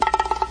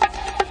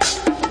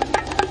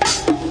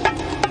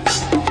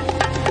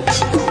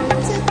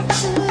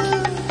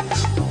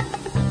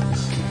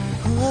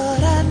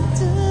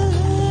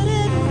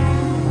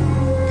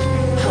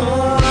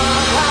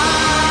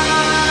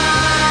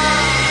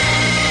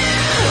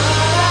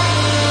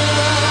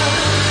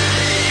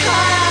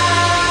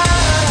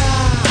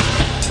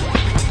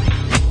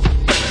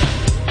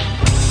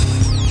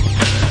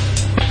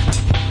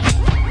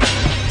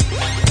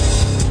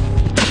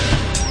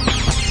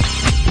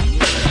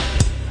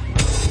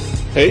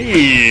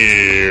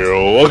Hey,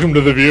 welcome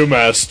to the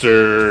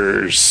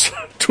Viewmasters.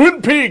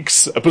 Twin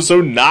Peaks,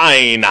 episode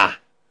 9.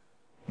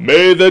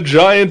 May the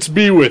Giants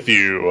be with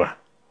you.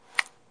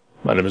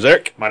 My name is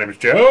Eric. My name is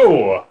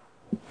Joe.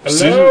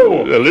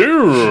 Hello.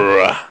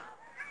 Hello.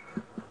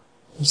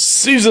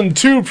 Season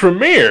 2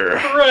 premiere.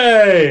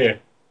 Hooray.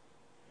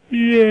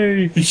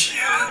 Yay.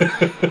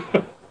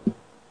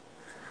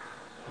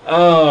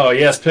 Oh,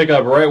 yes, pick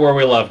up right where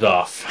we left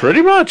off.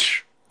 Pretty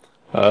much.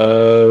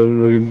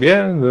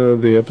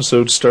 The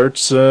episode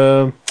starts,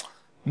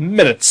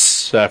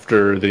 minutes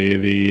after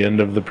the end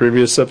of the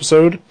previous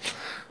episode.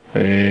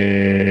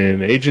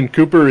 And Agent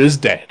Cooper is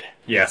dead.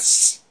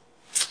 Yes.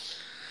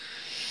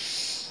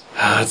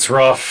 It's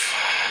rough.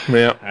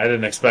 Yeah. I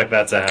didn't expect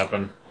that to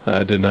happen.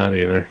 I did not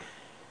either.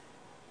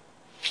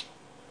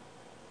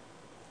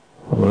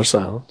 A moment of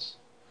silence.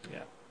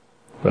 Yeah.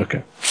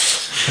 Okay.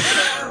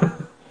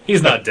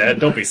 He's not dead.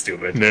 Don't be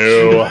stupid.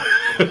 No.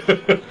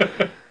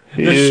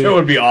 This show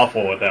would be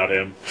awful without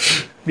him.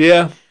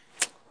 Yeah.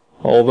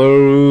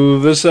 Although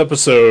this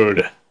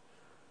episode...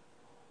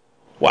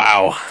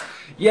 Wow.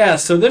 Yeah,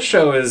 so this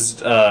show is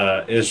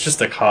just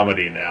a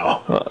comedy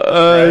now.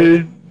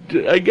 I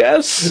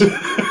guess.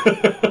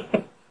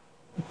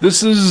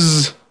 This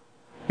is...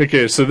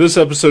 Okay, so this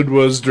episode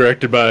was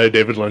directed by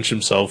David Lynch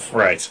himself.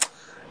 Right.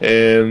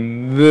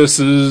 And this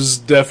is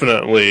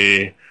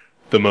definitely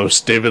the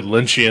most David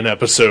Lynchian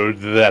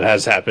episode that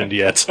has happened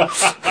yet.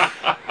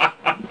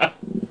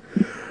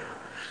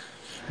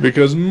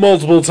 Because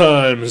multiple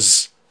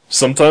times,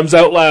 sometimes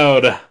out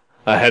loud,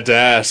 I had to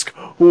ask,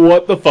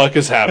 what the fuck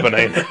is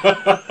happening?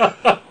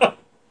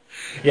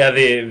 Yeah,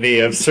 the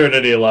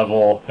absurdity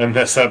level in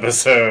this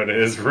episode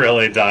is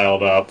really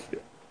dialed up.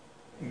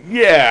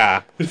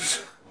 Yeah.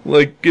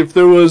 Like, if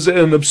there was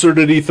an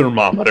absurdity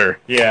thermometer,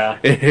 Yeah.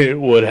 it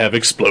would have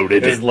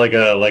exploded. It's like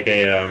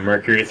a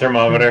mercury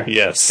thermometer.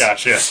 Yes.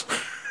 Gotcha.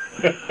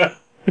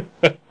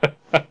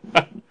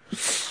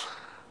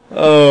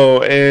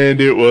 Oh,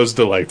 and it was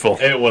delightful.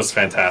 It was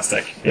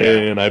fantastic. Yeah.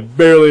 And I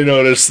barely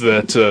noticed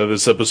that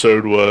this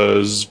episode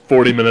was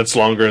 40 minutes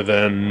longer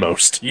than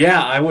most.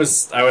 Yeah, I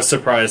was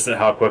surprised at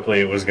how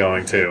quickly it was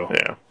going too.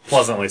 Yeah.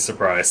 Pleasantly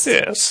surprised.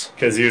 Yes.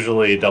 Because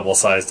usually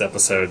double-sized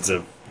episodes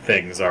of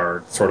things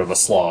are sort of a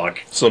slog.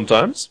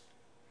 Sometimes.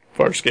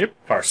 Farscape.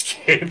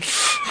 Farscape.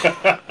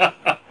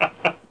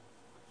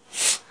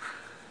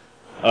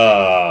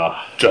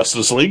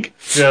 Justice League.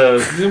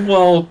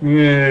 Well,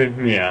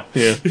 yeah.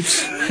 Yeah.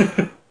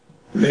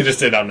 They just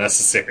did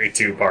unnecessary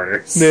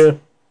two-parters. Yeah.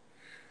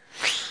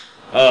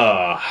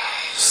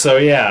 So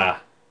yeah.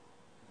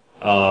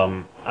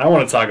 I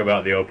want to talk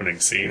about the opening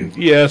scene,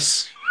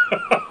 Yes.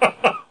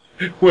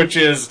 which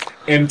is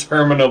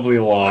interminably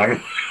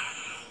long.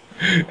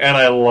 And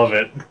I love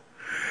it.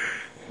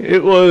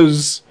 It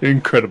was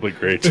incredibly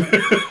great.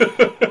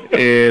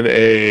 In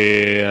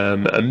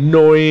an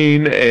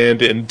annoying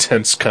and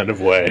intense kind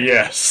of way.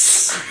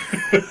 Yes.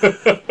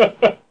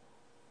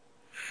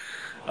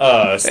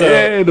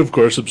 And of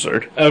course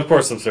absurd. Of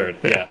course absurd,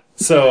 yeah.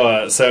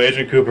 So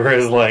Agent Cooper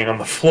is laying on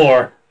the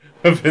floor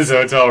of his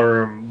hotel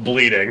room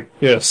bleeding.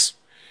 Yes.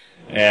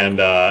 And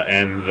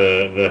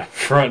the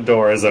front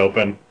door is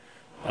open.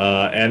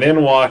 And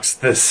in walks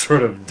this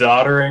sort of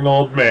doddering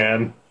old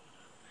man,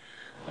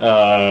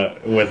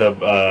 with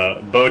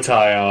a bow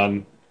tie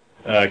on,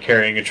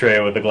 carrying a tray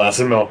with a glass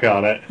of milk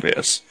on it.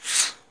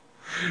 Yes.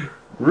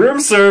 Room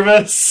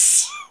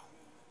service!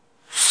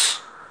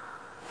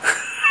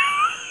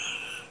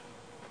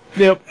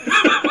 Yep.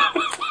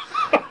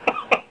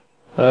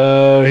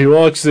 He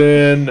walks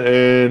in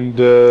and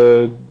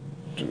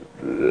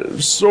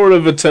sort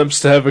of attempts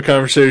to have a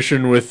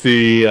conversation with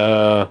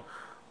the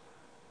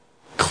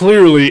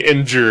clearly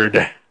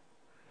injured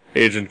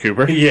Agent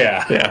Cooper.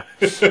 Yeah. Yeah.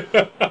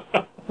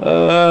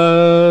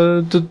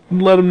 To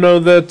let him know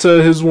that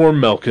his warm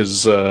milk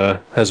has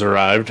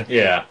arrived.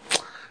 Yeah.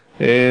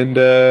 And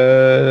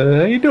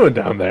how you doing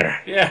down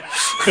there? Yeah.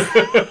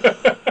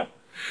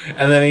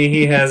 And then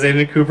he has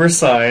Agent Cooper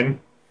sign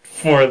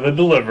for the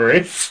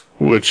delivery.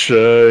 Which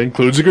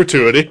includes a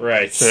gratuity.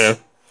 Right. Yeah.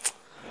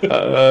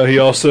 He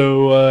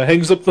also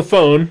hangs up the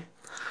phone,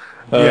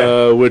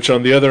 which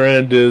on the other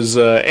end is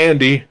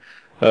Andy,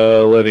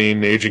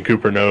 letting Agent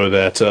Cooper know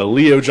that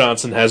Leo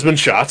Johnson has been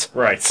shot.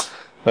 Right.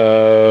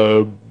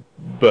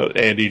 But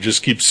Andy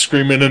just keeps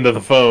screaming into the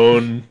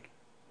phone,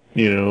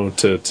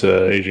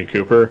 to Agent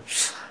Cooper.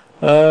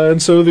 And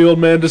so the old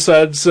man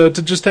decides to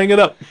just hang it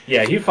up.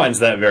 Yeah, he finds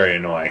that very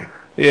annoying.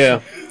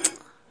 Yeah.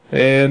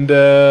 And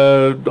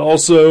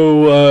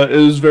also it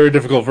is very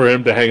difficult for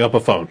him to hang up a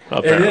phone,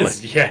 apparently. It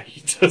is, yeah.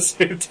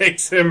 It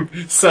takes him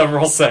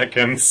several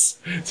seconds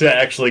to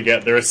actually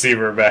get the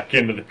receiver back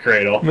into the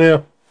cradle.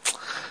 Yeah.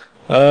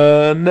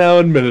 Now,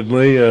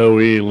 admittedly,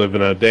 we live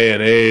in a day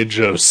and age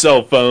of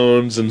cell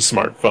phones and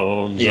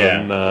smartphones. Yeah.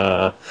 And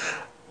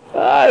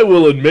I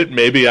will admit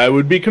maybe I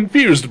would be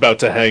confused about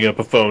to hang up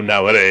a phone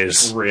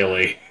nowadays.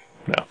 Really?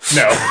 No.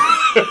 No.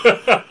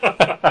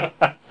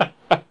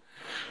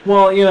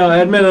 Well,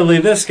 admittedly,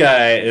 this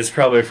guy is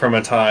probably from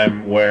a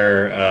time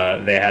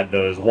where they had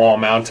those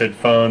wall-mounted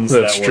phones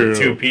That's that were true.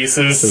 two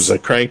pieces. It was a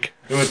crank.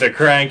 With the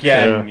crank,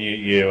 and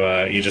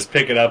you just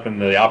pick it up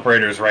and the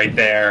operator's right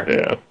there.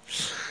 Yeah.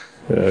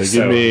 Give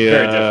So, me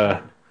very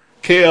different.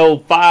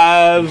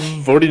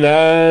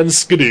 KL549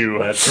 Skidoo.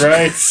 That's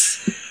right.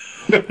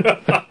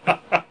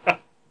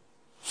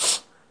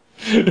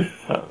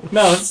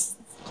 No, it's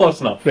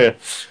close enough. Yeah.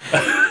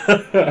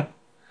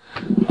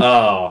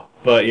 Oh,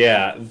 but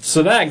yeah.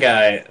 So that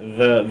guy,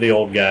 the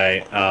old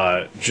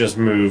guy, just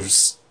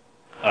moves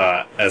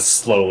as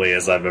slowly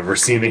as I've ever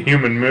seen a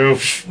human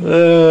move.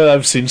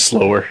 I've seen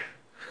slower.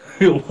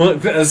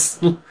 as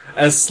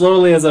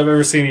slowly as I've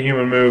ever seen a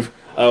human move,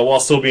 while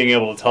still being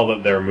able to tell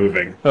that they're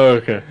moving. Oh,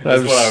 okay.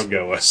 That's what I would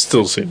go with.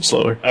 Still seen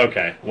slower.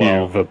 Okay,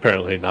 well, You've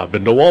apparently not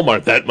been to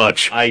Walmart that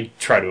much. I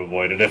try to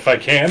avoid it if I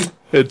can.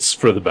 It's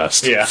for the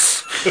best. Yeah.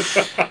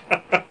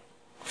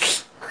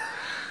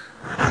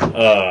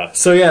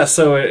 So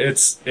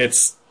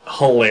it's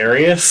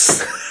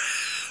hilarious.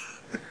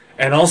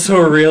 And also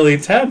really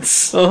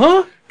tense.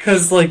 Uh-huh.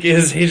 Because,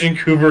 is Agent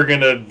Cooper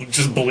gonna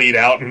just bleed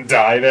out and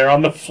die there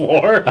on the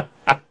floor?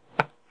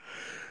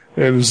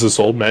 And is this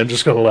old man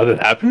just gonna let it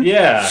happen?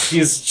 Yeah,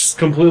 he's just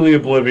completely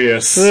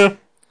oblivious. Yeah.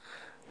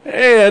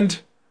 And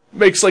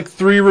makes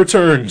 3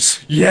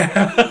 returns.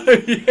 Yeah,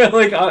 yeah,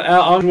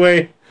 on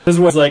way. His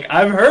way's like,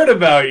 I've heard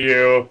about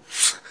you.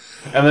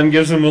 And then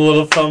gives him a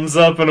little thumbs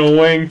up and a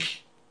wink.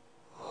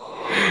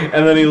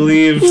 And then he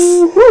leaves.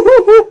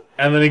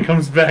 And then he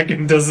comes back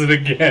and does it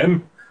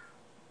again.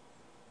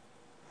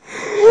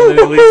 And then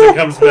he leaves and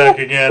comes back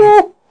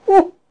again.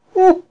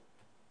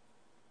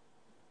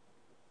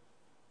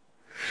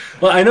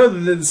 Well, I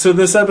know so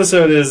this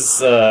episode is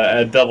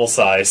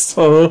double-sized.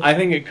 Uh-huh. I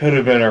think it could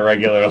have been a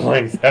regular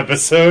length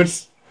episode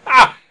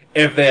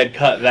if they had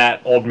cut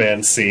that old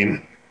man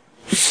scene.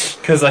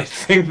 Because I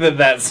think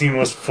that scene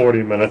was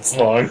 40 minutes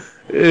long.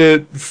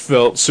 It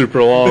felt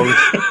super long.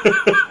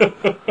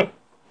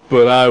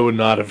 But I would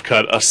not have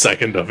cut a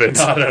second of it.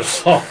 Not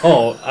at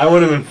all. I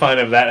would have been fine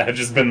if that had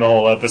just been the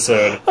whole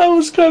episode. I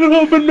was kind of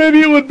hoping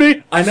maybe it would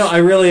be. I know,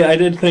 I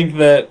did think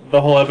that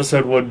the whole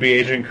episode would be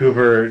Agent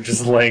Cooper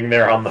just laying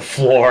there on the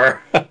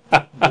floor,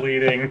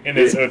 bleeding in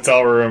his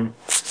hotel room.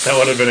 That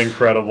would have been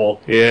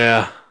incredible.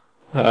 Yeah.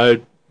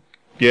 I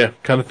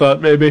kind of thought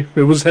maybe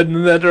it was heading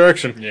in that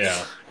direction.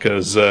 Yeah.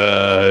 Because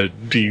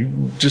he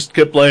just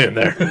kept laying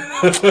there.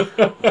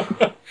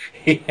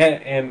 He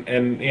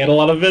had a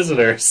lot of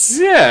visitors.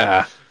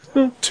 Yeah.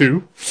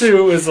 2.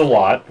 2 is a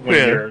lot when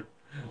Yeah. you're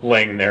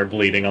laying there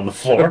bleeding on the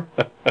floor.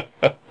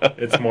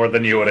 It's more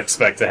than you would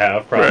expect to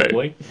have,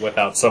 probably,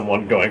 without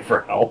someone going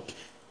for help.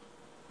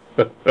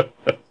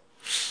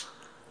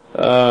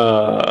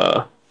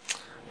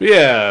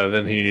 Yeah,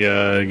 then he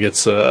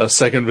gets a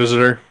second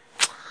visitor.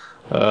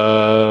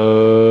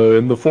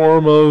 In the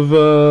form of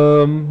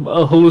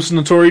a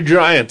hallucinatory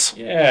giant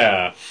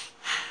Yeah.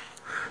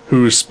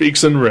 who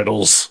speaks in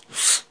riddles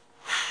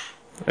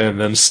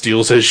and then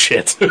steals his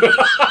shit.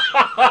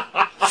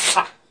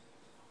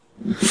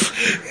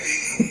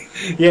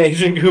 Yeah,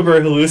 Agent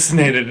Cooper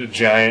hallucinated a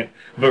giant,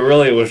 but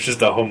really it was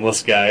just a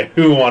homeless guy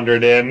who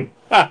wandered in.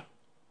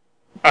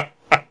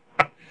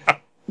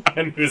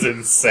 And who's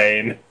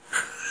insane.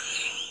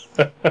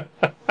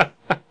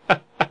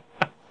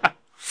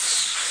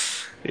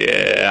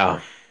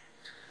 Yeah.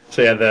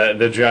 So yeah,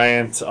 the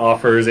giant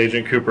offers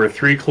Agent Cooper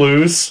 3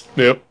 clues,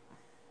 Yep.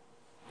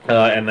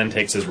 and then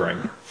takes his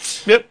ring.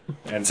 Yep.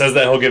 And says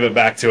that he'll give it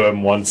back to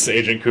him once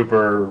Agent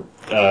Cooper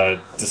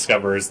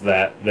discovers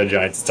that the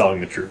giant's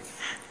telling the truth.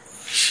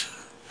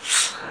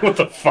 What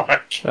the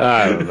fuck?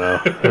 I don't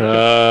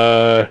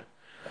know.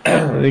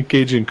 I think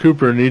Agent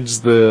Cooper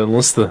needs the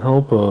enlist the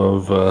help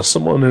of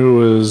someone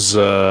who is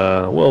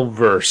well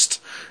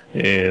versed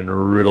in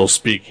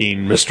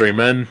riddle-speaking mystery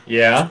men.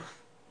 Yeah?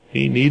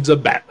 He needs a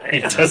Batman.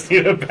 He does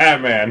need a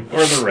Batman,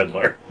 or the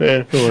Riddler.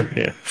 Yeah,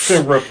 yeah.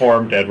 The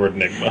reformed Edward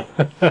Nygma.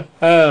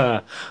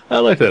 I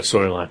like that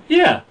storyline.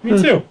 Yeah,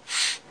 me too.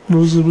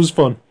 It was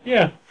fun.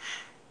 Yeah.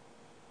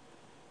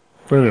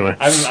 But anyway.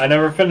 I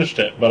never finished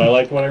it, but I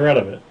liked what I read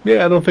of it.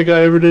 Yeah, I don't think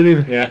I ever did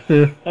either. Yeah.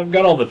 I've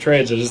got all the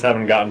trades, I just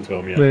haven't gotten to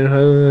them yet. Yeah,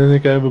 I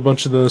think I have a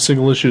bunch of the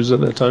single issues at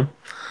that time.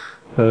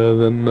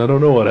 Then I don't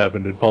know what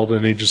happened. Did Paul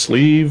Dini just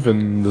leave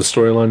and the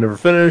storyline never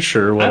finish,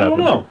 or what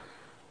happened? I don't know.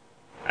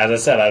 As I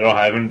said,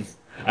 I haven't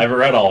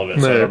read all of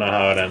it, so I don't know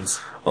how it ends.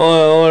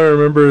 All I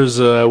remember is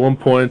at one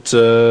point,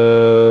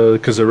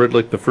 because I read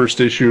the first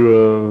issue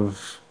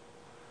of,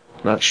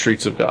 not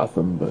Streets of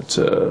Gotham,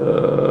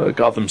 but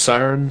Gotham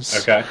Sirens.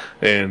 Okay.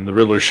 And the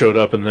Riddler showed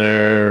up in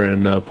there,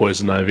 and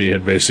Poison Ivy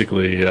had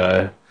basically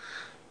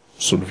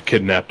sort of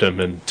kidnapped him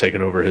and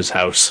taken over his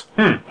house.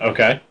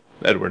 Okay.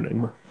 Edward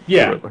Nygma.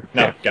 Yeah. The Riddler.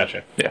 No, Yeah.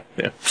 Gotcha. Yeah.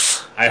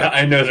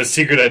 I know the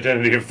secret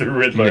identity of the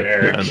Riddler,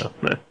 Eric. I know.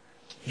 Yeah.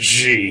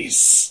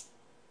 Jeez.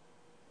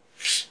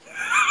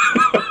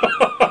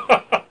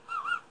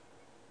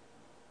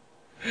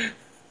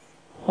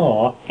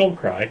 Aw, don't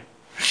cry.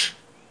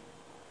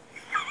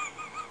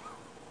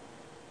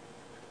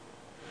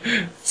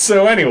 So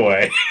So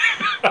anyway,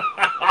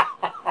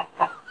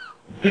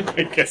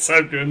 I guess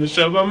I'm doing the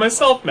show by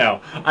myself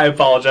now. I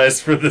apologize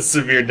for the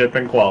severe dip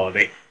in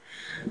quality.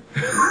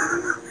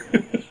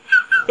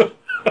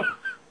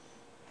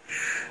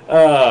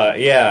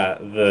 Yeah,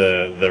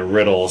 the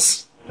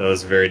riddles. That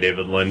was very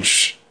David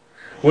Lynch.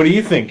 What do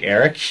you think,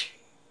 Eric?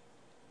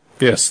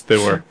 Yes, they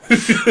were.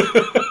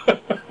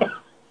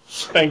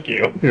 Thank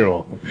you. You're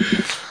welcome.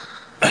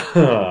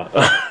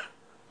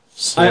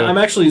 I'm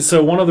actually,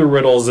 so one of the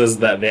riddles is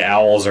that the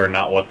owls are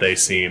not what they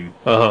seem.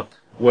 Uh-huh.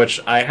 Which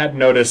I had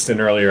noticed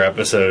in earlier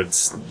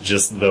episodes,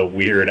 just the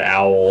weird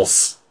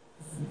owls.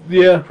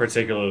 Yeah.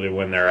 Particularly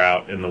when they're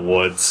out in the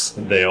woods.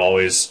 They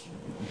always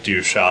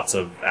do shots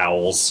of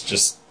owls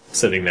just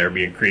sitting there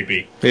being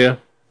creepy. Yeah.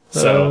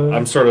 So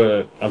I'm sort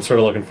of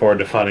looking forward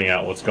to finding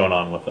out what's going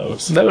on with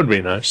those. That would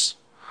be nice.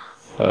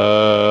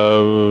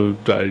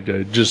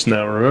 I just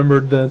now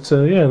remembered that,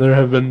 there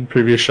have been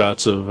previous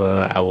shots of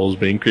owls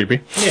being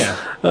creepy. Yeah.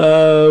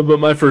 But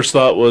my first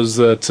thought was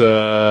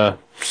that,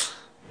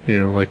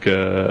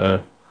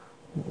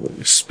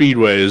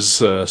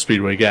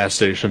 speedway gas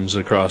stations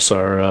across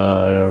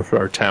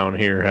our town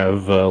here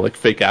have,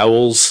 fake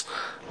owls,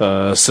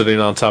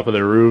 sitting on top of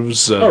their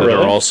roofs, that really?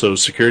 are also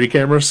security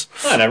cameras.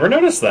 I never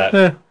noticed that.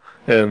 Yeah.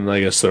 And I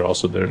guess they're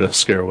also there to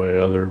scare away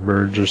other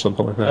birds or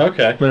something like that.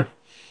 Okay. Yeah.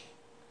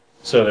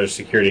 So there's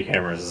security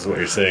cameras is what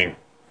you're saying.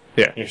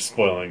 Yeah. You're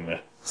spoiling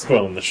the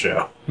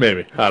show.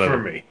 Maybe. I don't know.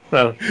 For me.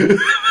 No,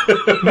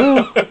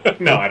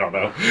 No, I don't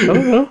know. I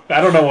don't know.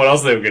 I don't know what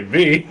else they could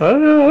be. I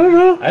don't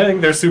know. I think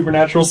they're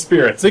supernatural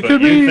spirits, They but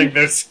could you be. think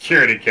they're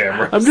security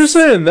cameras. I'm just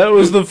saying, that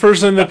was the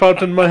first thing that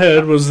popped in my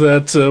head, was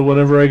that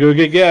whenever I go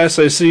get gas,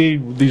 I see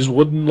these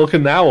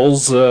wooden-looking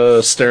owls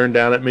staring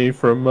down at me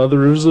from the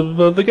roofs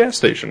of the gas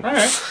station.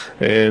 Alright.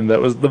 And that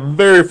was the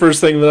very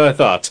first thing that I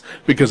thought,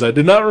 because I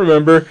did not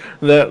remember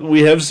that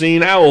we have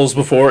seen owls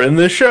before in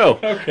this show.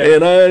 Okay.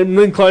 And I'm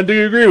inclined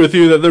to agree with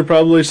you that they're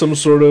probably some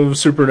sort of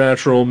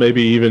supernatural,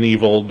 maybe even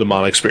evil,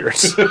 demonic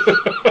spirits.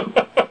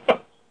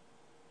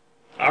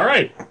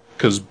 Alright.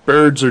 Because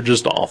birds are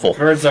just awful.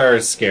 Birds are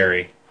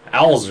scary.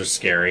 Owls are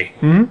scary.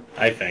 Mm-hmm.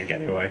 I think,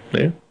 anyway.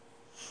 Yeah.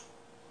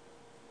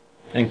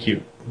 And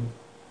cute.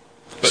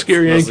 But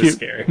Scary and mostly cute.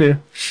 Scary. Yeah.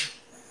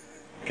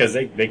 Because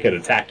they could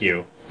attack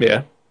you.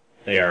 Yeah.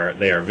 They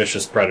are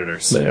vicious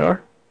predators. They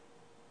are.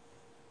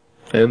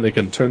 And they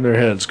can turn their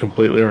heads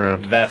completely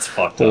around. That's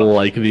fucked up.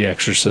 Like The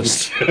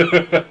Exorcist.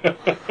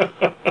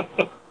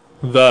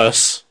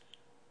 Thus,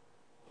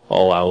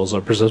 all owls are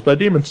possessed by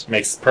demons.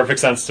 Makes perfect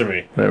sense to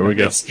me. There we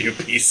go. It's stew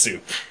pea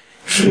soup.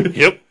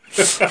 Yep.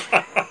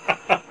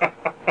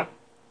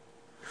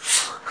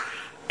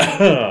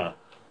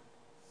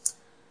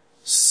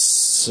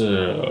 So...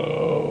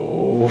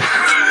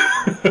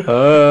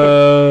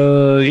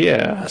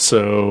 Yeah,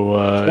 so,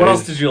 what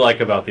else did you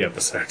like about the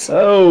episode?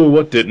 Oh,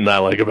 what didn't I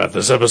like about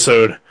this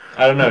episode?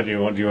 I don't know. Do you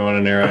want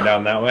to narrow it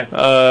down that way?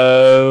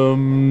 No,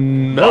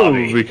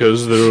 Bobby.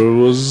 because there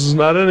was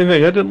not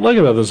anything I didn't like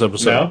about this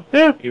episode. No?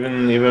 Yeah.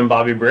 Even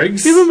Bobby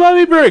Briggs? Even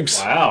Bobby Briggs.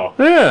 Wow.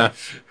 Yeah.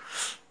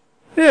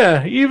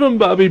 Yeah, even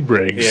Bobby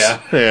Briggs. Yeah.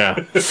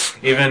 Yeah.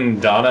 Even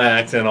Donna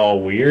acting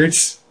all weird?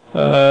 Like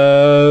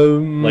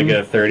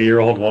a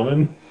 30-year-old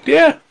woman?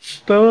 Yeah.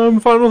 I'm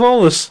fine with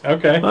all this.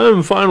 Okay.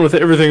 I'm fine with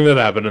everything that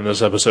happened in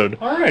this episode.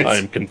 All right.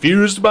 I'm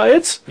confused by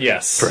it.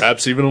 Yes.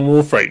 Perhaps even a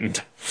little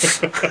frightened.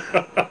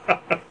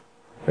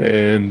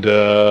 And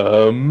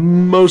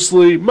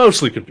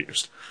mostly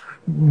confused.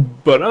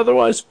 But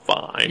otherwise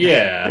fine.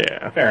 Yeah.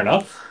 Yeah. Fair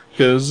enough.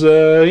 Because,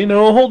 a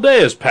whole day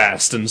has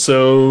passed, and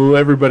so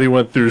everybody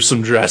went through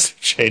some drastic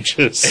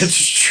changes.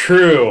 It's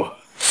true.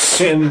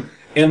 In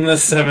the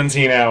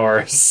 17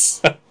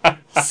 hours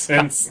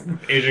since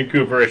Agent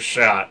Cooper is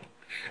shot,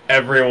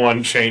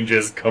 everyone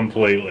changes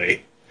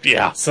completely.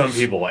 Yeah. Some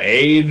people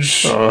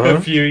age Uh-huh.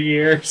 a few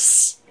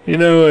years.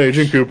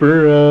 Agent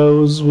Cooper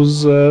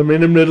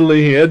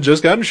admittedly, he had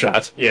just gotten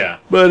shot. Yeah,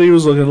 But he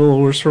was looking a little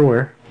worse for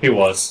wear. he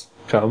was.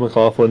 Kyle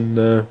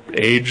MacLachlan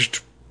aged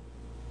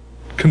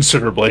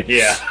considerably.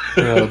 Yeah.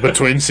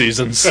 Between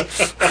seasons.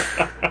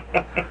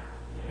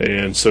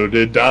 And so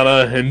did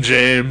Donna and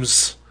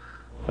James.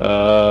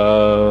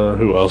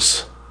 Who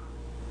else?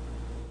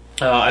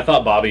 I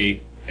thought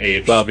Bobby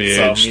aged. Bobby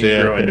some. aged, He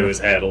yeah, grew into yeah. his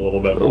head a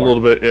little bit A more.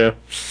 little bit, yeah.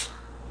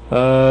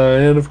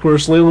 And of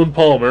course, Leland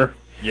Palmer.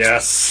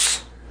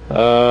 Yes.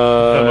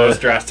 The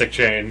most drastic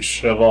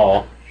change of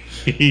all.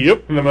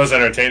 Yep. The most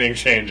entertaining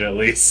change, at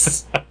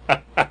least.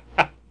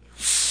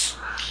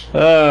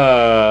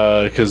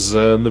 Because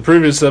in the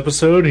previous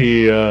episode,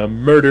 he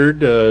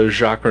murdered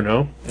Jacques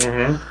Renault.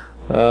 Mm-hmm.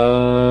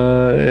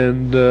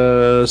 And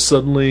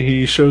suddenly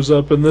he shows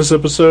up in this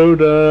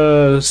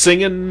episode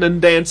singing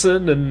and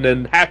dancing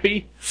and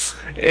happy.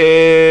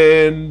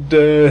 And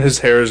his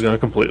hair is gone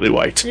completely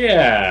white.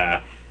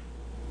 Yeah.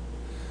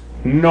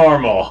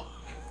 Normal.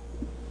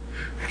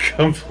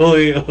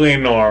 Completely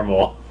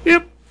normal.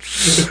 Yep.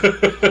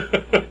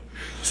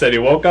 Said he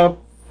woke up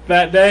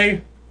that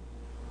day,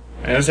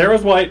 and his hair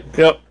was white.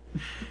 Yep.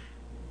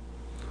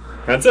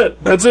 That's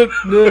it. That's it.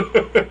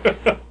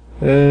 Yeah.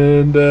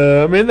 And,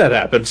 I mean, that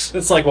happens.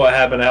 It's like what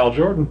happened to Hal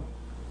Jordan.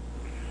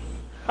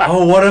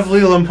 Oh, what if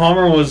Leland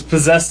Palmer was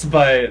possessed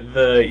by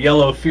the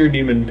yellow fear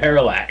demon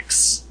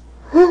Parallax?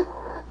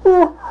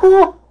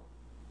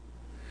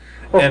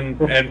 And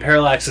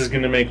Parallax is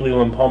going to make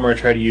Leland Palmer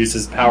try to use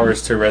his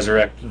powers to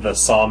resurrect the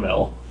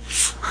sawmill.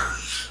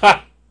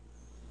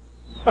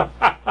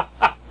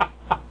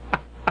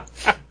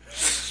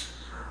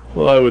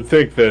 Well, I would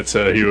think that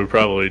he would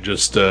probably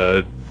just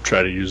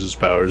try to use his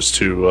powers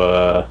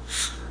to,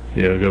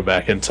 go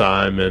back in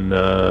time and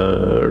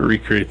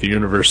recreate the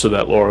universe so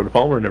that Laura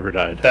Palmer never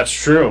died. That's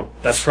true.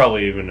 That's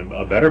probably even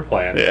a better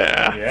plan.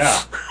 Yeah.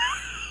 Yeah.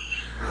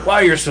 Wow,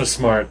 you're so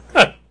smart.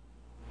 Yeah.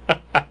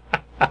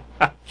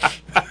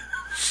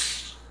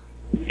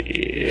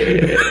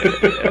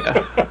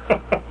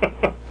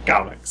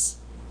 Comics.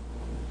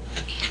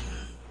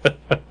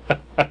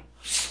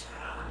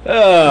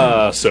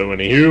 So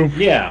anywho.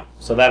 Yeah,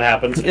 so that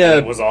happens. Yeah.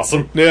 It was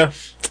awesome. Yeah.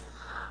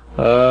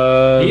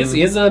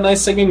 He has a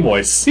nice singing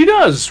voice. He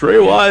does. Ray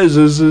Wise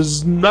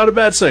is not a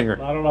bad singer.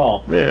 Not at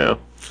all. Yeah.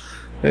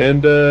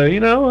 And,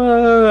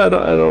 I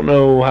don't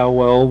know how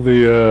well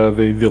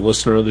the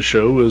listener of the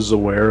show is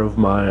aware of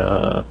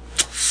my,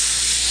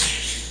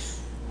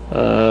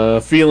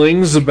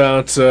 feelings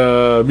about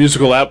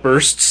musical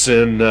outbursts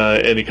in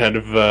any kind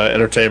of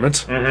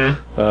entertainment,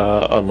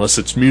 unless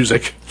it's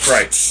music.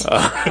 Right.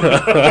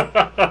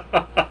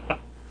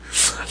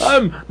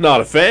 I'm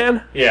not a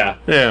fan. Yeah.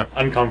 Yeah.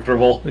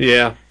 Uncomfortable.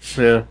 Yeah.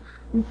 Yeah.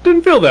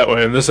 Didn't feel that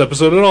way in this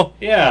episode at all.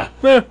 Yeah.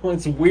 Yeah. Well,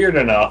 it's weird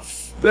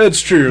enough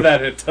That's true.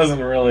 that it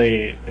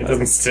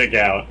doesn't stick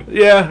out.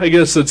 Yeah, I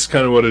guess that's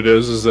kind of what it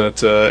is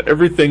that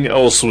everything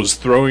else was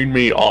throwing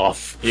me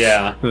off.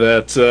 Yeah.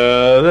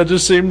 That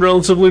just seemed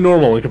relatively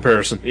normal in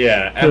comparison.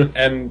 Yeah,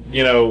 and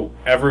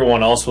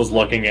everyone else was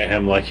looking at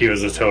him like he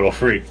was a total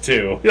freak,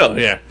 too.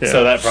 Yeah.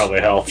 So that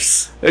probably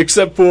helps.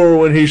 Except for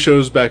when he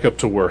shows back up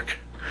to work.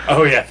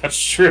 Oh, yeah, that's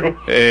true.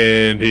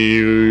 And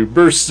he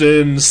bursts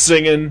in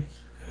singing,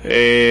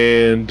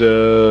 and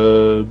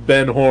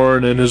Ben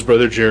Horn and his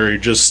brother Jerry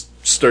just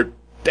start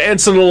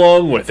dancing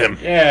along with him.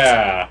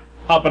 Yeah.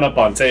 Hopping up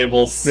on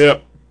tables.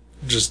 Yep.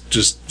 Just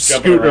Jumping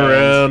scooting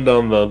around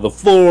on the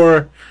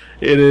floor.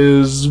 It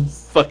is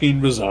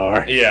fucking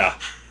bizarre. Yeah.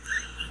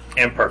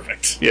 And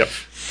perfect. Yep.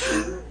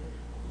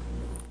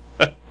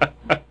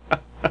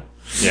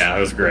 Yeah, it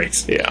was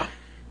great. Yeah.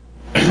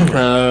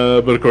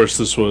 But of course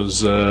this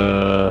was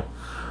the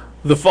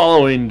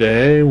following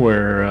day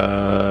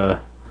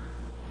where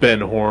Ben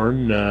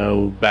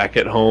Horn, back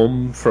at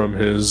home from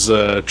his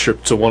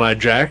trip to One-Eyed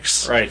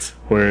Jack's, Right.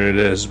 where it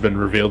has been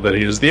revealed that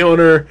he is the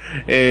owner,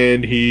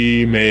 and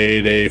he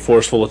made a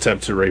forceful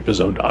attempt to rape his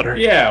own daughter.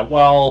 Yeah,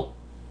 well.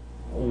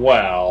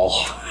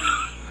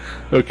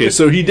 Okay,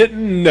 so he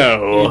didn't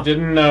know, He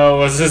didn't know it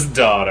was his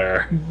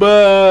daughter.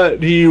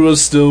 but he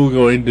was still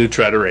going to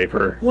try to rape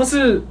her. Was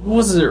it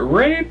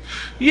rape?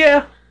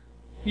 Yeah.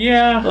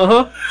 Yeah.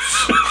 Uh-huh.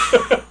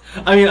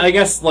 I mean, I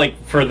guess I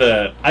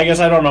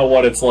don't know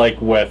what it's like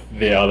with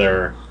the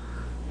other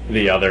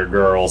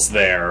girls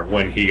there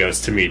when he goes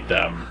to meet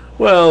them.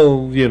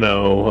 Well,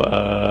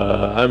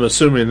 I'm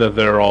assuming that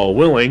they're all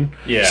willing,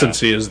 Yeah. since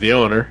he is the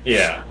owner.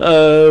 Yeah.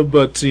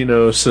 But,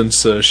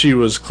 since she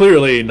was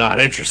clearly not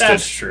interested.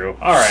 That's true.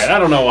 Alright, I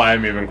don't know why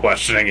I'm even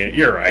questioning it.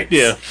 You're right.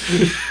 Yeah.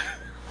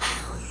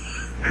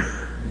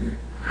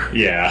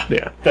 Yeah.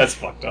 Yeah. That's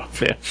fucked up.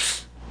 Yeah.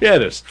 Yeah,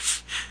 it is.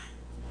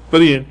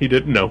 But he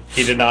didn't know.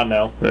 He did not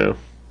know. No.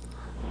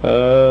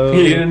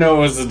 He didn't know it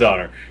was his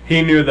daughter.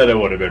 He knew that it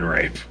would have been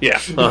rape. Yeah.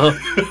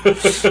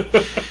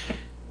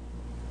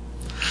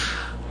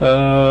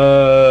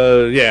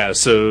 Yeah,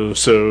 so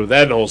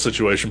that whole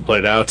situation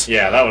played out.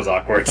 Yeah, that was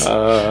awkward.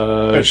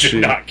 I She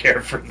did not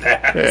care for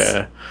that.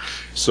 Yeah.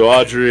 So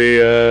Audrey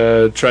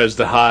tries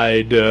to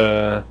hide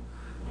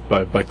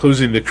by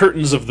closing the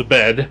curtains of the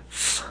bed.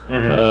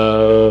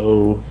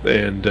 And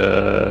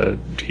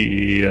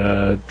he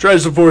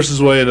tries to force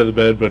his way into the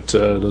bed, but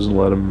doesn't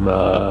let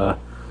him.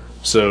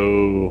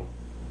 So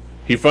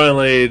he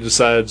finally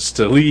decides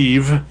to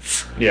leave.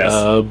 Yes,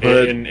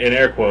 but in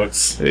air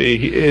quotes.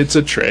 It's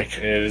a trick.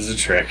 It is a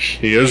trick.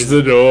 He goes to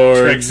the door,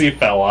 Tricksy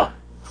fella.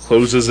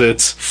 closes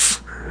it,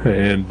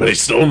 but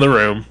he's still in the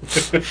room.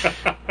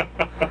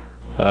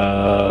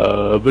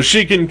 But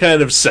she can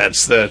kind of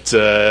sense that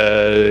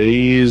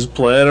he's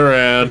playing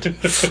around.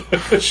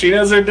 She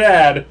knows her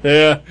dad.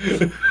 Yeah.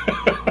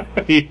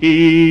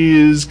 He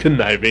is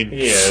conniving.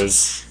 He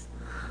is.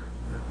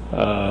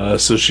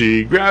 So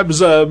she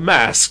grabs a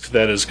mask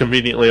that is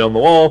conveniently on the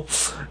wall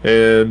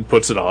and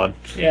puts it on.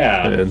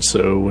 Yeah. And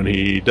so when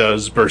he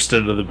does burst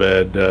into the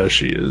bed,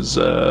 she is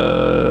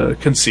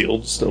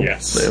concealed still.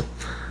 Yes. Yeah.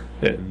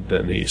 And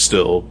then he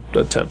still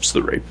attempts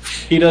the rape.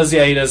 He does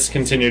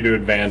continue to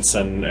advance,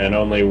 and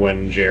only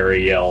when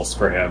Jerry yells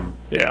for him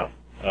Yeah.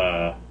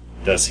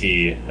 does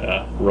he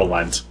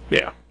relent.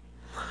 Yeah.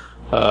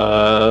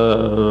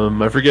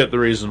 I forget the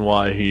reason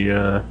why he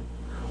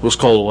was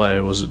called away.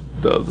 Was it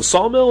the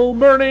sawmill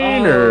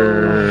burning,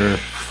 or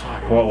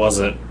Fuck, what was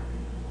it?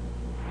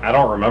 I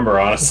don't remember,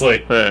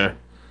 honestly.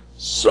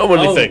 So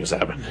many things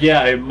happen.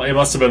 Yeah, it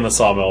must have been the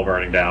sawmill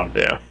burning down.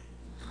 Yeah.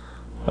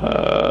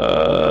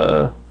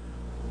 The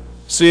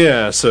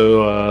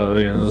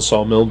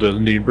sawmill does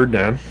indeed burn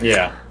down.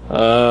 Yeah.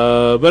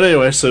 But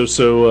anyway,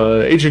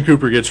 so Agent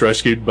Cooper gets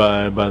rescued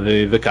by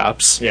the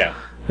cops. Yeah.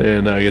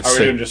 And gets Are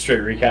we doing just straight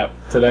recap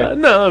today?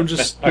 no, I'm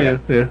just Okay.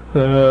 yeah.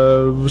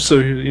 So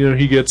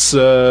he gets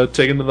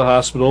taken to the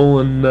hospital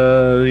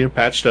and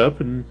patched up,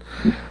 and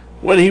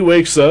when he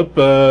wakes up,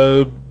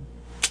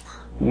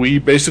 we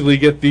basically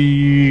get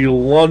the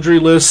laundry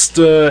list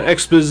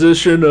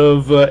exposition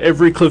of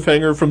every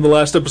cliffhanger from the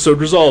last episode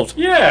resolved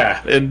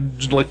Yeah. in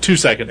like 2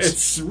 seconds.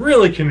 It's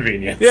really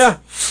convenient. Yeah,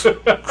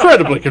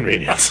 incredibly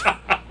convenient.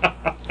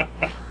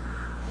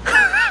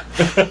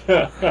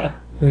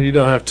 You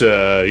don't have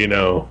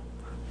to,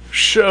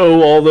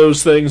 show all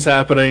those things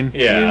happening.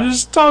 Yeah. You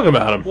just talk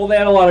about them. Well, they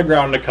had a lot of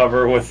ground to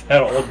cover with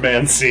that old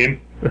man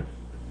scene.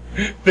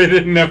 They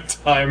didn't have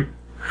time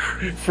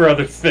for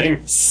other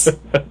things.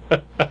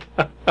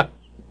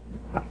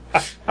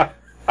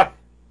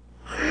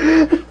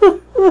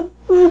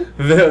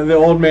 The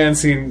old man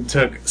scene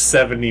took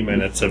 70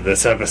 minutes of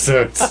this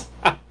episode.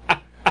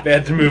 They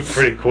had to move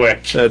pretty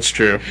quick. That's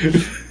true.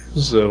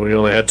 So we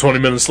only had 20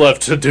 minutes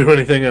left to do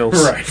anything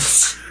else.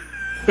 Right.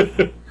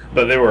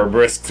 But they were a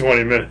brisk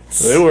 20 minutes.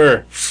 They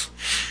were.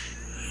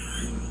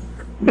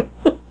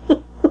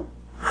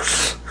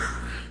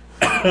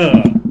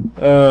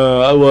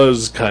 I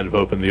was kind of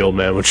hoping the old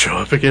man would show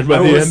up again by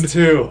the end.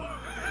 too.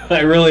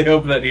 I really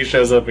hope that he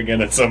shows up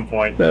again at some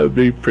point. That would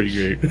be pretty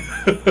great.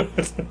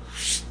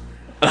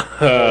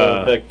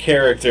 The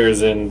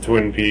characters in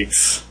Twin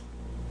Peaks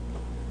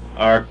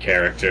are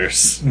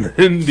characters.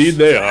 Indeed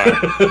they are.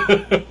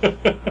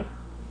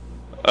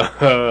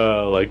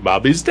 Like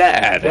Bobby's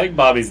dad. Like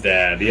Bobby's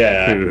dad,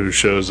 yeah. Who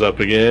shows up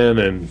again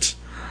and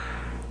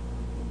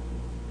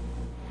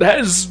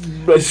has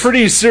a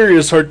pretty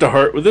serious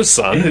heart-to-heart with his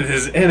son. It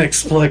is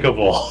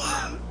inexplicable.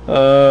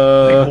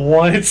 Uh,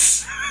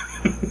 What?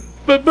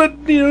 but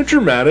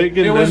dramatic.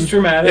 And, It was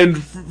dramatic.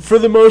 And for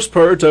the most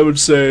part, I would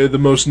say the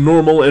most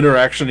normal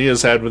interaction he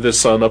has had with his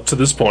son up to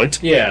this point.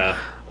 Yeah.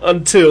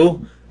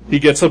 Until he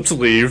gets up to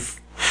leave.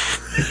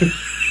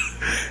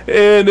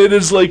 And it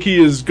is like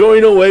he is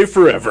going away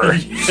forever.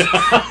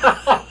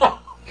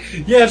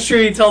 Yeah, it's true.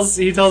 He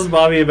tells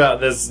Bobby about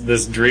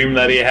this dream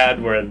that he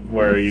had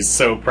where he's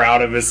so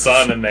proud of his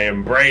son and they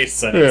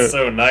embrace and it's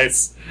so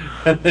nice.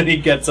 And then he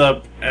gets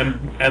up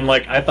and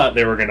like I thought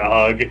they were gonna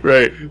hug.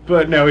 Right.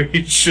 But no,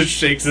 he just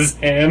shakes his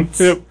hand.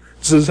 Yep.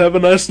 Says, have a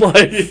nice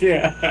life.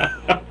 Yeah.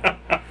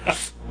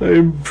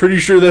 I'm pretty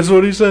sure that's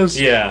what he says.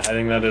 Yeah, I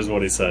think that is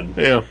what he said.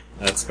 Yeah.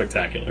 That's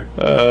spectacular.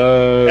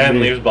 And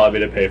leaves Bobby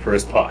to pay for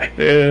his pie.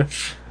 Yeah.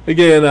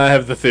 Again, I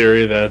have the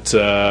theory that,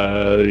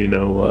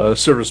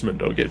 servicemen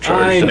don't get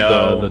charged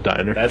at the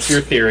diner. That's your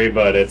theory,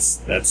 but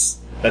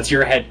that's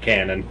your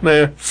headcanon.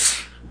 Nah.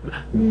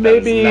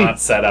 Maybe That is not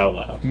said out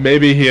loud.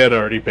 Maybe he had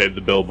already paid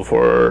the bill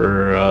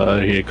before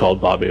he had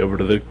called Bobby over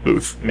to the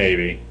booth.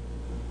 Maybe.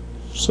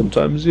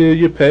 Sometimes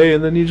you pay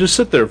and then you just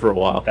sit there for a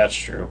while. That's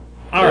true.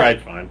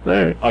 Alright, fine.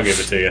 Alright. I'll give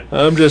it to you.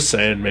 I'm just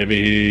saying,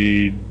 maybe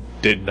he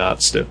did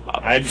not stiff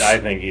Bobby. I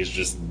think he's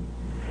just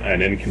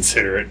an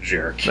inconsiderate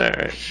jerk.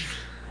 Alright.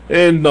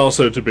 And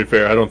also, to be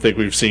fair, I don't think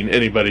we've seen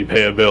anybody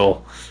pay a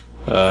bill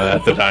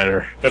at the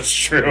diner. That's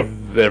true.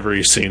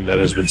 Every scene that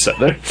has been set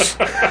there.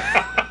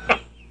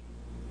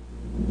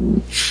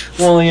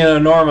 Well,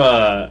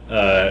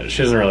 Norma,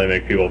 she doesn't really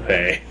make people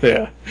pay.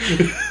 Yeah.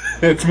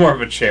 It's more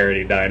of a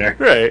charity diner.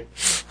 Right.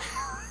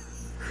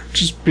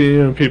 Just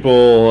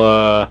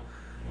people,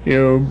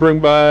 bring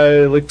by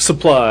like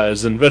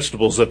supplies and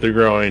vegetables that they're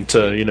growing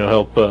to,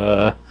 help,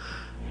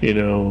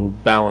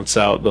 balance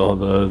out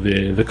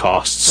the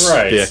costs,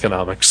 Right. the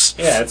economics.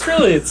 Yeah,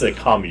 it's a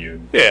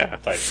commune Yeah.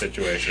 type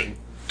situation.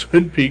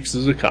 Twin Peaks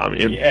is a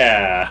commune.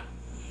 Yeah.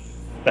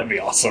 That'd be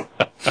awesome.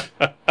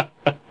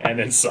 And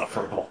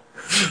insufferable.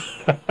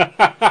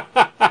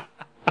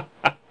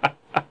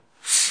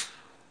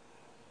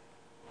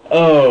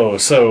 Oh,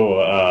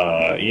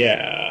 so,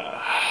 yeah.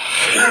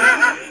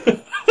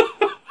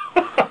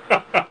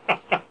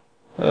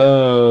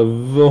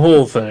 The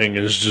whole thing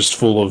is just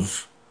full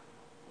of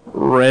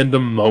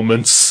random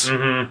moments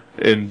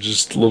and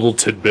just little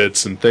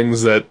tidbits and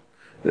things that,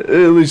 at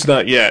least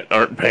not yet,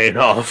 aren't paying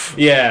off.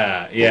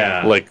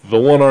 Yeah. Like, the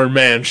one-armed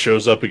man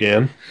shows up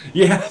again.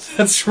 Yeah,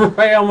 that's right.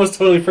 I almost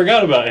totally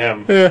forgot about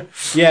him. Yeah.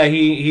 Yeah,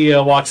 he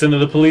walks into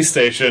the police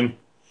station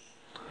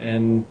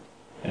and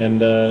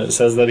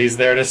says that he's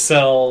there to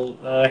sell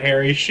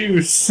Harry's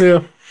shoes.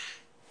 Yeah.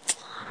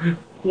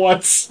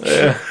 What?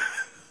 Yeah.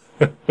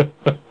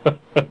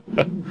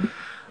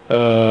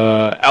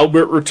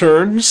 Albert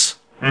returns.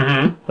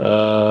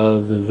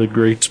 Mm-hmm. The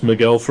great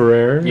Miguel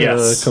Ferrer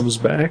Yes. comes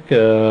back,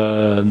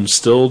 and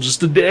still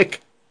just a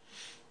dick.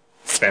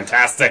 It's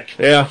fantastic.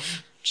 Yeah.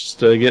 Just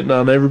getting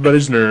on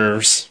everybody's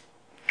nerves.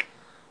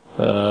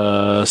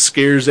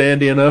 Scares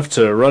Andy enough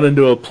to run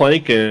into a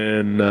plank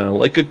and,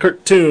 like a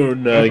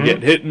cartoon,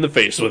 get hit in the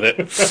face with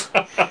it.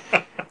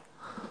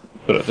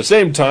 but at the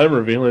same time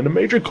revealing a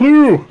major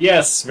clue.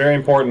 Yes, very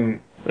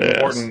important.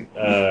 Yes. Important,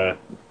 a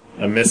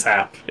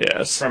mishap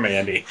Yes. from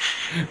Andy.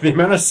 The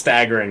amount of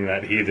staggering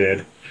that he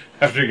did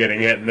after getting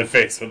hit in the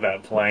face with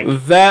that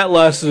plank. That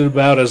lasted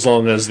about as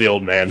long as the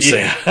old man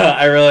scene. Yeah,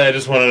 I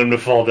just wanted him to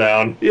fall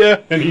down.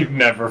 Yeah. And he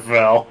never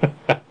fell.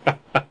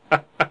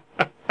 It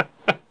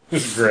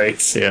was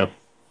great. Yeah.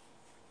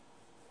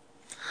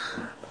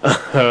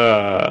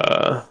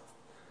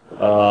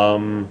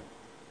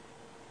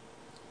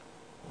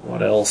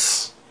 What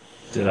else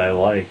did I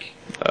like?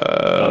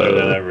 Other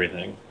than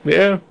everything.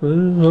 Yeah, I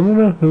don't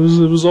know. It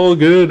was all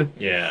good.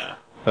 Yeah.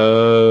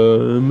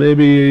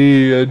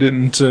 Maybe I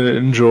didn't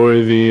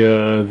enjoy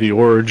the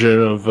origin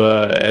of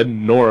Ed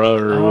and Nora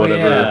or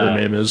whatever her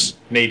name is.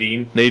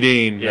 Nadine.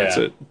 Nadine, Yeah. that's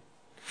it.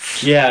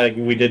 Yeah,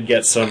 we did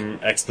get some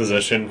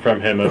exposition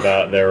from him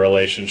about their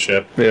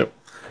relationship. Yep.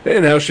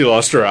 And how she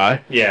lost her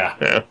eye. Yeah.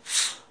 Yeah.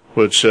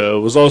 Which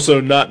was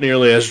also not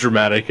nearly as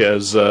dramatic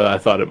as I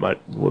thought it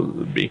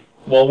would be.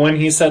 Well, when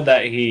he said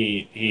that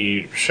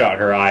he shot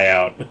her eye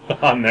out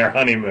on their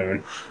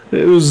honeymoon,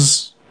 It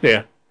was,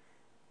 yeah.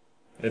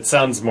 it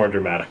sounds more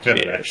dramatic than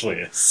it actually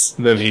is.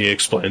 Then he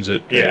explains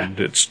it, Yeah. and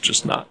it's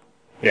just not.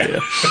 Yeah.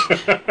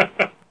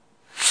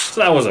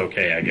 So that was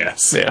okay, I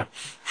guess. Yeah.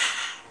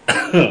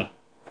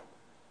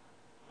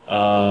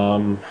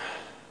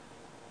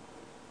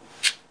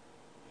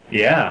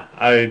 Yeah,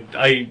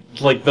 I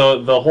like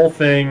the whole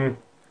thing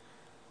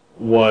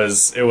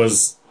was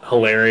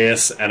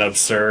hilarious and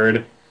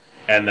absurd,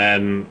 and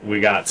then we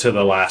got to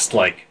the last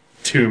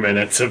 2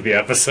 minutes of the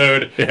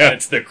episode. Yeah. And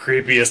it's the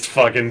creepiest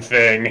fucking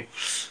thing.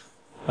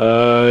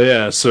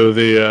 Yeah, so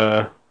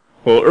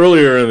well,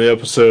 earlier in the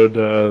episode,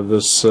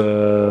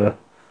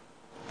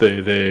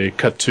 they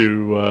cut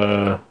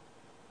to,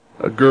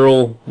 a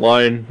girl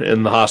lying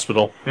in the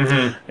hospital,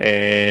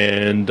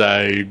 and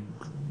I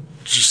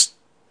just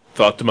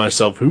thought to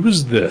myself, who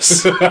is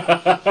this?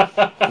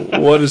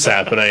 What is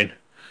happening?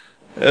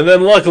 And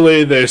then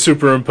luckily they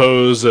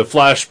superimpose a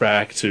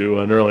flashback to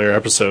an earlier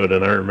episode,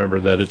 and I remember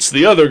that it's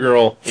the other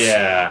girl.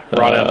 Yeah,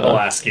 Ronna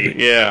Pulaski.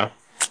 Yeah.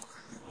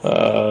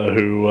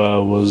 Who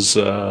was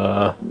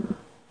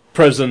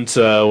present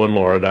when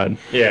Laura died.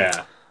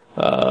 Yeah.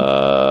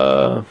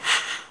 Uh,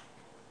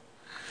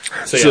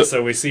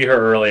 So we see her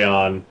early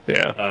on,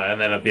 yeah. and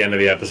then at the end of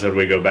the episode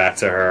we go back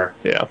to her.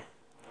 Yeah.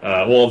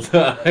 Well,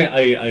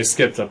 I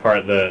skipped a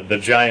part. The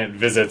giant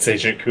visits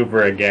Agent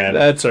Cooper again.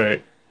 That's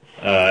right.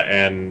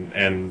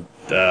 And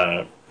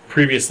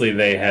previously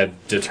they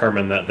had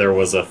determined that there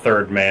was a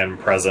third man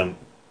present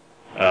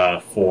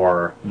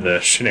for the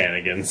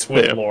shenanigans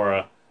with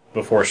Laura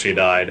before she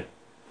died,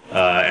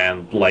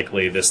 and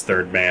likely this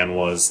third man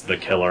was the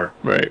killer.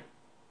 Right.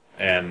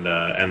 And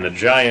the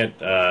giant,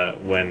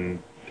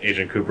 when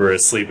Agent Cooper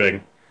is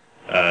sleeping,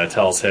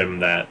 tells him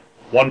that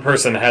one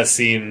person has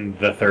seen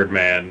the third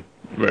man.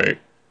 Right.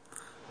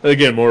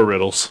 Again, more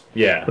riddles.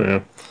 Yeah.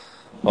 Yeah.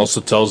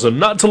 Also tells him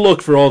not to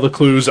look for all the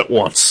clues at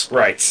once.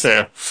 Right.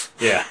 Yeah.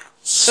 Yeah.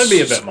 That'd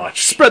be a bit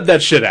much. Spread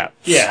that shit out.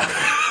 Yeah.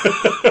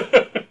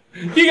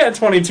 You got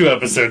 22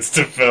 episodes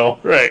to fill.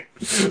 Right.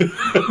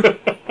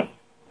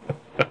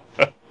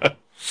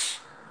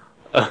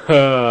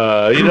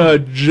 I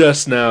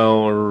just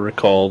now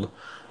recalled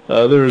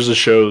there was a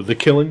show, The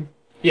Killing.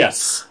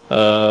 Yes.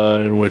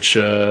 In which,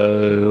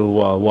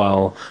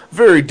 while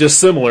very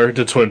dissimilar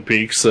to Twin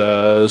Peaks,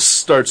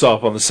 starts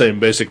off on the same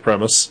basic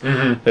premise.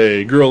 Mm-hmm.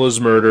 A girl is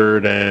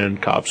murdered,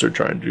 and cops are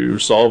trying to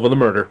solve the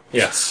murder.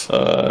 Yes.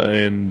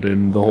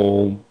 And the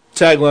whole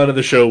tagline of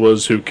the show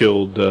was "Who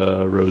killed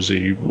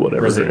Rosie?"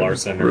 Whatever. Rosie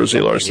Larson.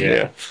 Rosie Larson.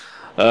 Yeah.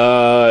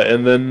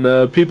 And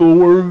then people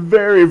were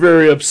very,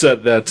 very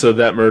upset that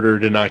that murder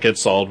did not get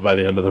solved by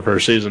the end of the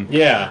first season.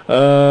 Yeah.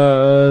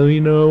 I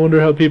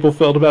wonder how people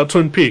felt about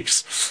Twin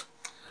Peaks.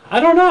 I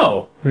don't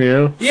know.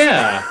 Yeah.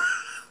 Yeah.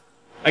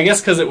 I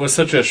guess because it was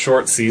such a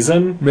short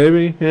season.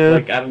 Maybe, yeah. I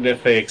don't know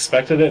if they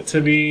expected it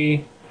to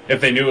be... If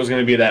they knew it was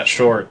going to be that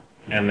short,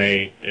 and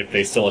if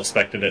they still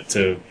expected it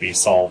to be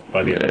solved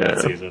by the end of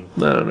that season.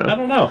 I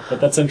don't know. But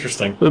that's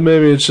interesting. But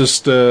maybe it's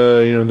just,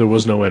 there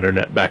was no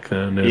internet back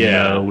then,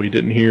 and we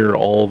didn't hear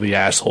all the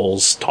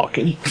assholes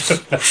talking.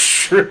 That's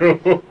true.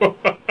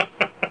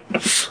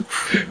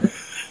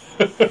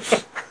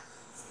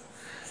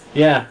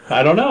 Yeah,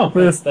 I don't know.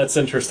 That's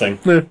interesting.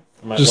 Yeah.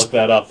 I might look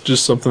that up.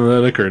 Just something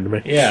that occurred to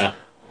me. Yeah.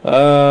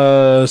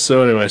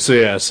 So anyway,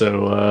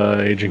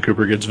 Agent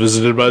Cooper gets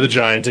visited by the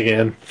giant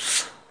again.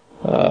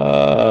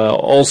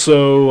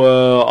 Also,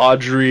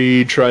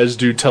 Audrey tries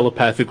to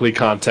telepathically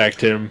contact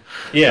him.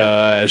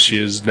 Yeah. As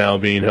she is now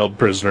being held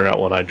prisoner at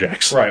One-Eye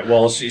Jack's. Right,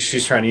 well,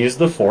 she's trying to use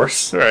the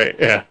Force. Right,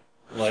 yeah.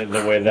 Like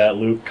the way that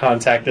Luke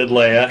contacted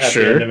Leia at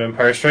the end of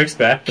Empire Strikes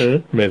Back.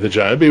 May the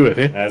giant be with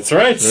you. That's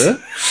right.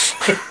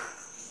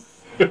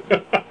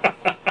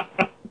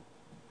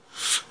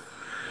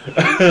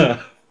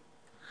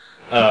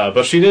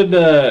 But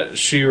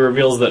she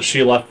reveals that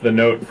she left the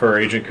note for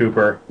Agent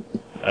Cooper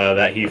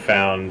that he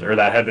found, or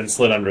that had been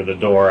slid under the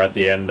door at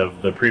the end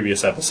of the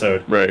previous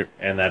episode. Right.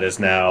 And that is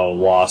now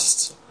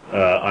lost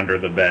under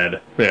the bed.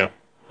 Yeah.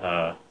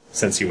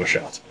 since he was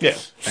shot. Yeah.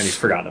 And he's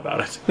forgotten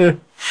about it. Yeah.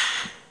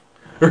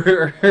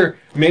 Or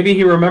maybe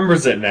he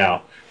remembers it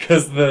now.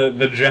 Because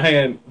the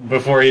giant,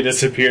 before he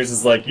disappears,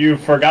 is like,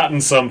 you've forgotten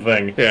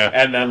something. Yeah.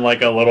 And then,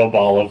 like, a little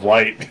ball of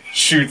light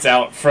shoots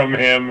out from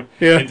him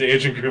into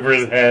Agent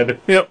Cooper's head.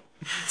 Yep.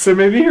 So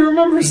maybe he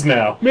remembers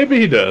now. Maybe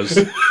he does.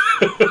 Or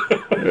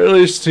at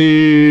least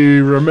he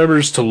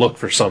remembers to look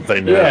for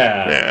something now.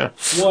 Yeah.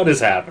 What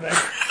is happening?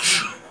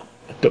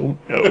 I don't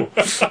know.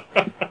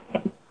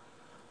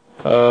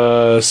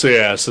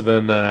 So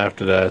then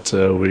after that,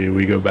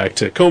 we go back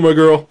to Coma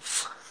Girl.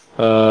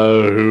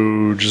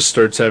 Who just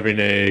starts having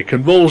a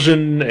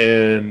convulsion,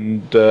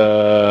 and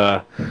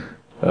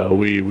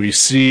we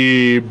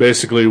see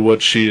basically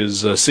what she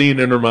is seeing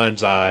in her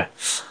mind's eye,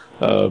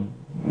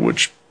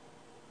 which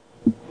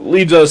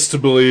leads us to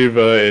believe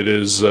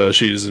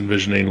she is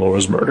envisioning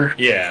Laura's murder.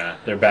 Yeah,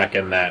 they're back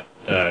in that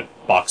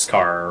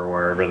boxcar or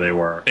wherever they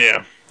were.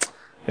 Yeah.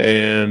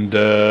 And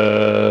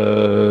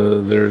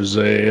there's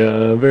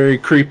a very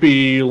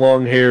creepy,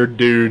 long-haired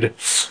dude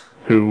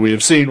who we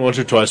have seen once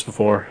or twice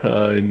before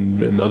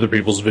in other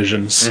people's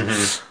visions.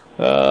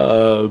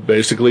 Mm-hmm.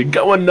 Basically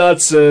going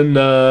nuts and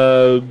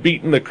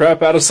beating the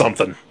crap out of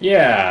something.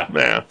 Yeah.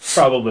 Yeah.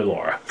 Probably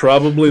Laura.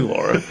 Probably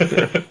Laura.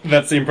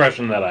 That's the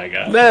impression that I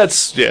got. I'd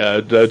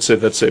say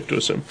that's safe to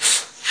assume.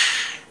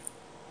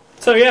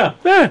 So yeah,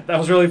 that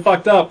was really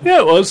fucked up. Yeah,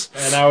 it was.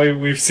 And now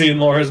we've seen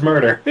Laura's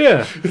murder.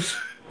 Yeah.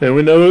 And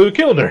we know who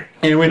killed her.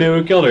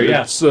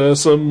 Yeah.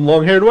 It's some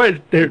long-haired,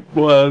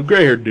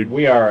 gray-haired dude.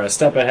 We are a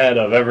step ahead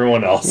of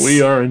everyone else.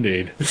 We are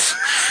indeed.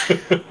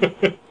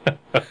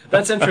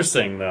 That's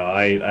interesting, though.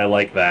 I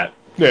like that.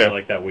 Yeah. I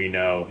like that we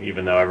know,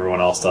 even though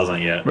everyone else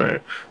doesn't yet.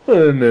 Right.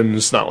 And then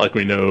it's not like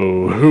we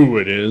know who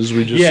it is.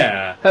 We just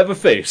have a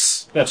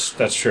face.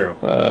 That's true.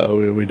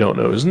 We don't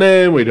know his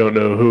name. We don't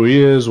know who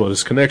he is, what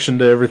his connection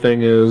to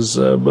everything is.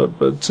 But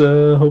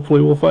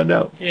hopefully we'll find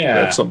out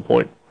at some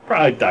point.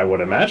 Probably, I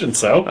would imagine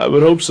so. I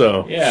would hope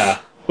so. Yeah.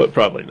 But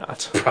probably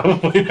not.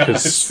 Probably not.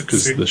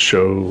 Because the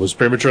show was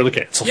prematurely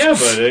canceled. Yeah,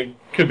 but it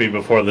could be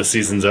before the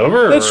season's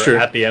over. That's true.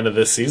 At the end of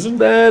this season.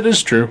 That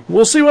is true.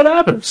 We'll see what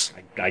happens.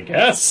 I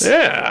guess.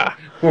 Yeah.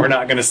 We're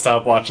not going to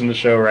stop watching the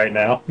show right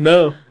now.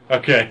 No.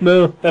 Okay.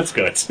 No. That's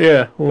good.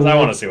 Yeah. Because I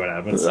want to see what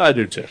happens. I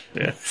do too.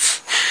 Yeah.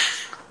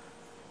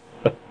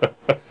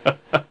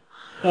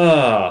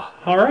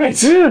 All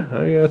right. Yeah,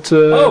 I got.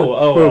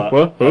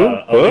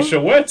 Alicia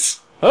Witt.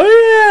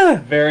 Oh yeah,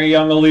 very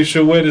young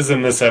Alicia Witt is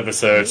in this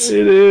episode.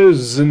 It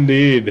is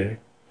indeed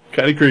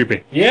kind of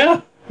creepy.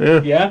 Yeah,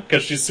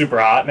 because she's super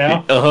hot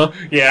now.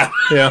 Yeah.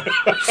 Yeah.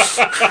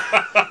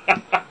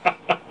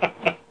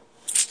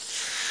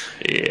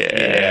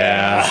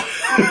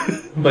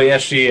 But yeah,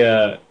 she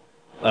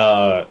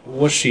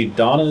was she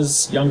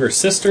Donna's younger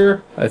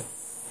sister? I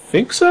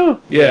think so.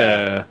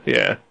 Yeah.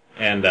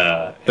 And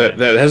that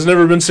has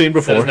never been seen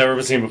before. That has never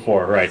been seen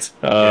before, right?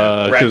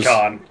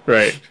 Retcon.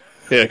 Right.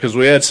 Yeah, because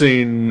we had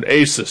seen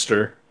a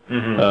sister,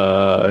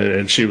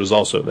 and she was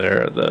also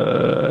there at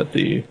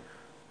the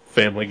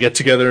family get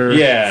together.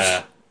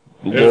 Yeah.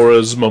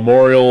 Laura's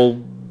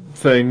memorial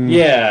thing.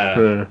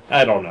 Yeah.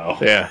 I don't know.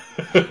 Yeah.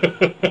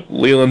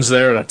 Leland's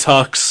there in a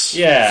tux.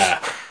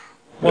 Yeah.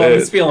 Well,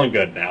 he's feeling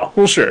good now.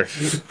 Well, sure.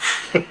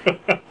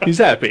 He's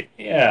happy.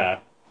 Yeah.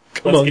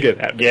 Come on, get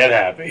happy. Get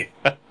happy.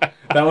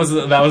 That was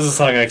a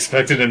song I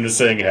expected him to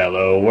sing.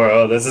 Hello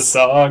world, there's a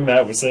song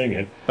that we're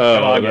singing.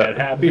 Come on, get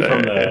happy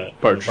from the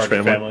Partridge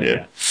Family.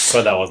 Yeah.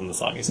 But that wasn't the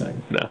song he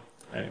sang. No.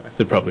 Anyway.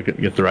 They probably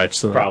couldn't get the rights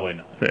to that. Probably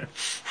not. Yeah.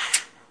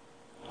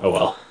 Oh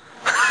well.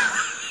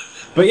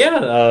 But yeah,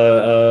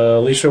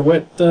 Alicia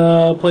Witt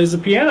plays the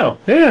piano.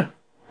 Yeah.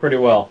 Pretty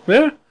well.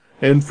 Yeah.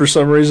 And for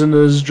some reason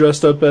is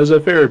dressed up as a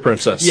fairy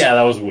princess. Yeah,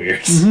 that was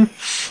weird.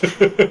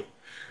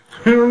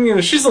 Mm-hmm.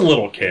 She's a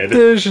little kid.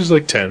 Yeah, she's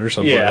like 10 or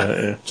something like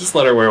that. Yeah. Just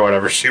let her wear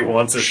whatever she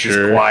wants if she's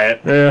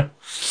quiet. Yeah.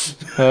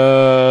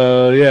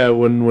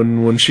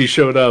 When she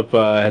showed up,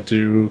 I had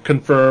to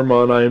confirm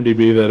on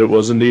IMDb that it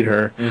was indeed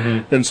her.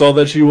 Mm-hmm. And saw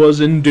that she was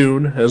in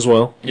Dune as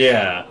well.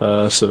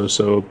 Yeah.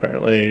 So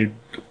apparently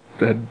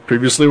had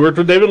previously worked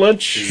with David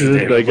Lynch. She's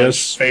David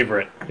Lynch's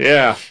favorite.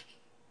 Yeah.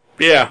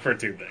 Yeah. For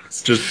two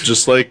things.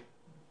 Just like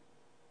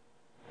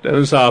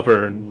Dennis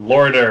Hopper and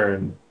Laura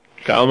Dern.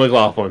 Kyle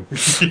MacLachlan.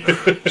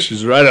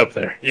 She's right up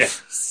there.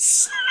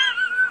 Yes.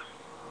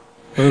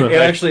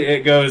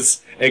 It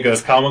goes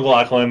Kyle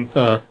MacLachlan,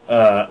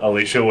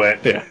 Alicia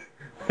Witt,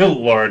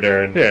 Laura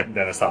Dern,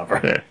 Dennis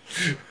Hopper. Yeah.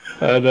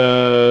 And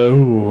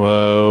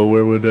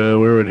where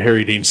would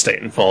Harry Dean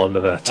Stanton fall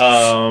into that?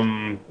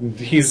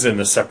 He's in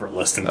a separate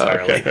list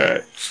entirely.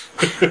 Okay,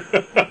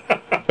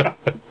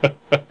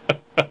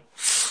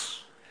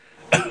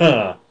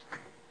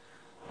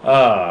 all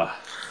right.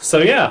 So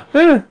yeah.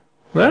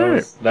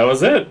 That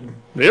was it.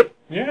 Yep.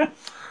 Yeah.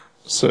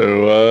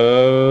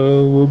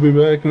 So we'll be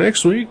back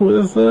next week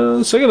with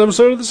the second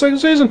episode of the second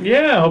season.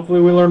 Yeah,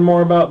 hopefully we learn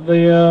more about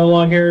the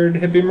long-haired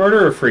hippie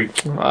murderer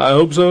freak. I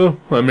hope so.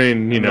 I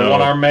mean, the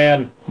one-armed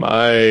man.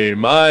 My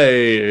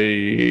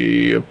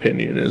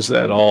opinion is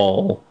that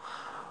all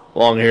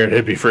long-haired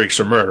hippie freaks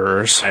are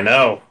murderers. I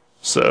know.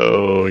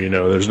 So,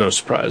 there's no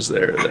surprise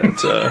there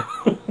that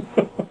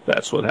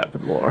that's what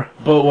happened, Laura.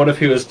 But what if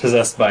he was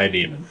possessed by a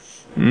demon?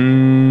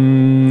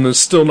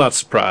 Still not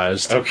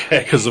surprised. Okay.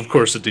 Because, of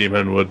course, a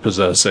demon would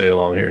possess a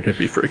long-haired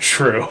hippie freak.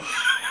 True.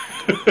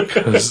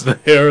 Because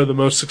they are the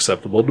most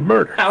susceptible to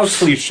murder. How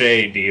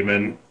cliche,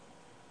 demon.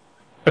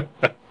 Pick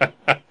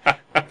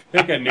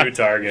a new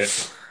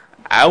target.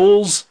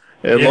 Owls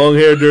and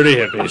long-haired dirty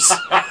hippies.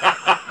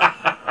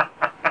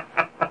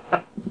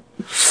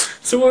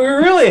 So what we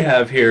really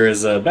have here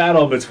is a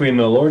battle between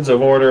the Lords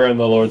of Order and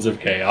the Lords of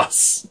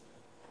Chaos.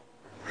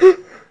 The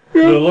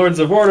Lords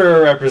of Order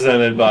are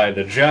represented by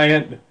the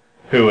Giant,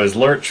 who is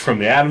Lurch from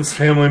the Addams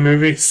Family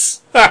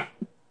movies.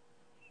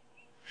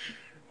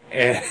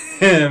 And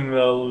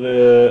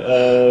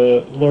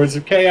the Lords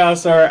of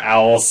Chaos are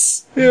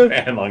owls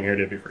and long-haired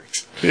hippie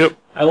freaks. Yep.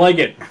 I like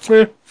it.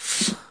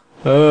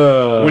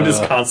 When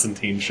does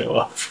Constantine show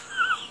up?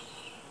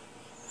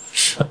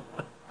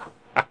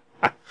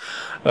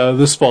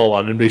 This fall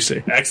on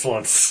NBC.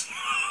 Excellent.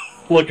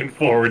 Looking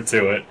forward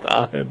to it.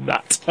 I am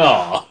not.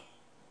 Aw.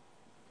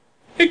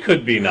 It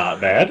could be not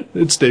bad.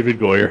 It's David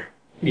Goyer.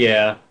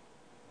 Yeah.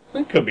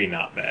 It could be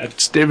not bad.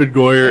 It's David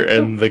Goyer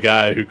and the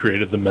guy who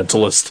created The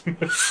Mentalist.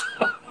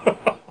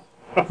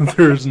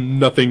 There's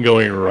nothing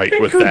going right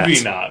with that. It could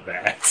be not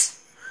bad.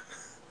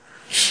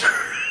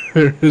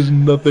 There is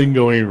nothing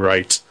going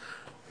right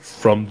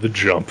from the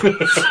jump.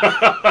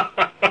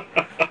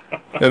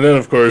 And then,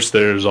 of course,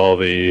 there's all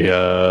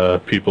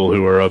the people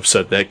who are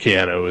upset that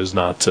Keanu is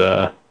not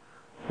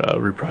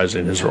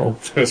reprising his role.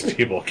 Those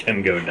people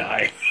can go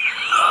die.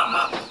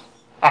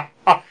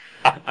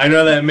 I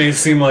know that may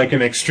seem like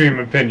an extreme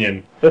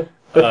opinion, but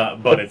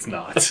it's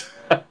not.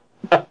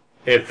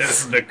 It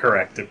is the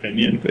correct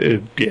opinion.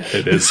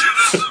 It is.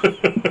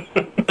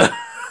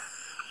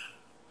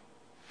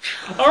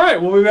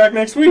 Alright, we'll be back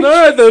next week.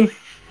 Alright then.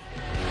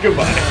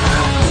 Goodbye.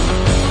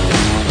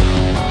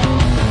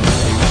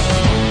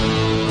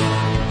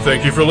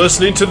 Thank you for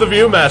listening to The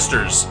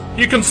Viewmasters.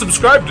 You can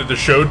subscribe to the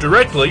show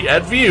directly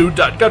at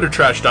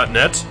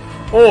view.guttertrash.net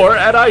or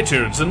at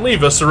iTunes and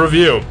leave us a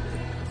review.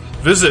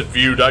 Visit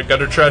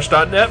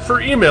view.guttertrash.net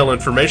for email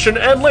information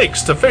and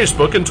links to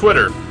Facebook and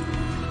Twitter.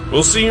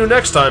 We'll see you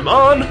next time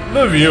on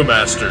The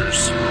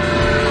Viewmasters.